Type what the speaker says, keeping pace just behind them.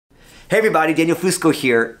Hey everybody, Daniel Fusco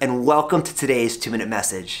here, and welcome to today's 2-minute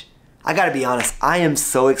message. I gotta be honest, I am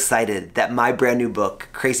so excited that my brand new book,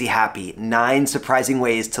 Crazy Happy, 9 Surprising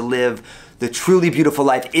Ways to Live the Truly Beautiful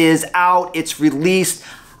Life, is out, it's released.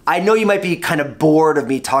 I know you might be kind of bored of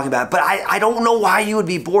me talking about it, but I don't know why you would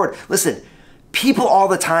be bored. Listen, people all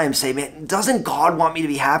the time say, man, doesn't God want me to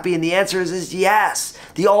be happy? And the answer is yes.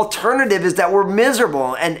 The alternative is that we're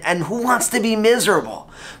miserable, and who wants to be miserable?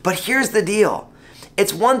 But here's the deal.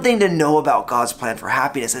 It's one thing to know about God's plan for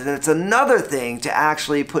happiness, and it's another thing to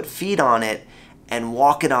actually put feet on it and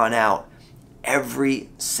walk it on out every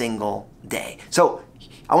single day. So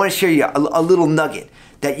I want to share you a little nugget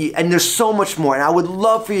and there's so much more, and I would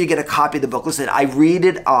love for you to get a copy of the book. Listen, I read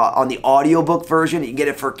it on the audiobook version. You can get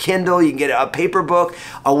it for Kindle, you can get a paper book,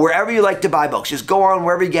 wherever you like to buy books. Just go on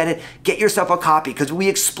wherever you get it, get yourself a copy, because we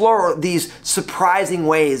explore these surprising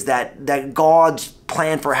ways that God's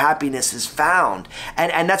plan for happiness is found.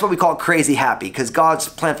 And that's what we call Crazy Happy, because God's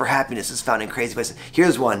plan for happiness is found in crazy places.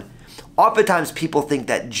 Here's one. Oftentimes people think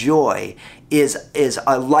that joy is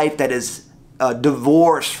a life that is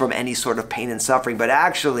divorced from any sort of pain and suffering, but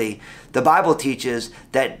actually the Bible teaches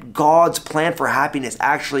that God's plan for happiness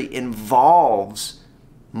actually involves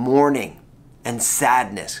mourning and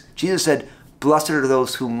sadness. Jesus said, "Blessed are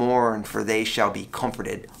those who mourn, for they shall be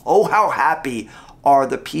comforted." Oh, how happy are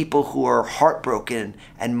the people who are heartbroken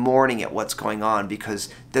and mourning at what's going on, because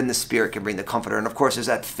then the Spirit can bring the comforter. And of course, there's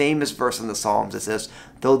that famous verse in the Psalms that says,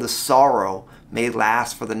 though the sorrow may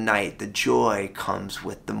last for the night, the joy comes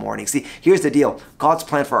with the morning. See, here's the deal. God's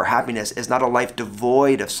plan for our happiness is not a life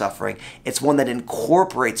devoid of suffering. It's one that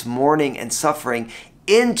incorporates mourning and suffering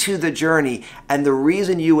into the journey. And the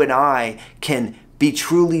reason you and I can be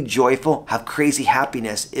truly joyful, have crazy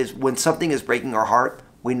happiness, is when something is breaking our heart,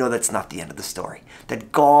 we know that's not the end of the story.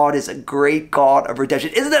 That God is a great God of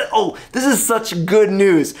redemption. Isn't that, oh, this is such good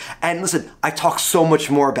news. And listen, I talk so much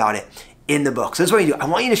more about it in the book. So that's what I do. I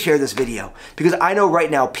want you to share this video, because I know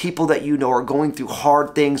right now people that you know are going through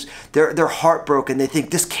hard things. They're heartbroken. They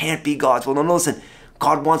think this can't be God's will. No, listen.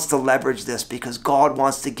 God wants to leverage this, because God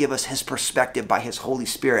wants to give us his perspective by his Holy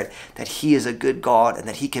Spirit, that he is a good God and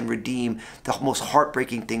that he can redeem the most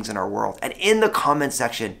heartbreaking things in our world. And in the comment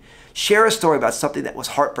section, share a story about something that was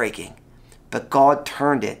heartbreaking, but God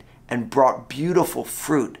turned it and brought beautiful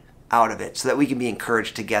fruit out of it so that we can be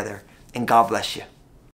encouraged together. And God bless you.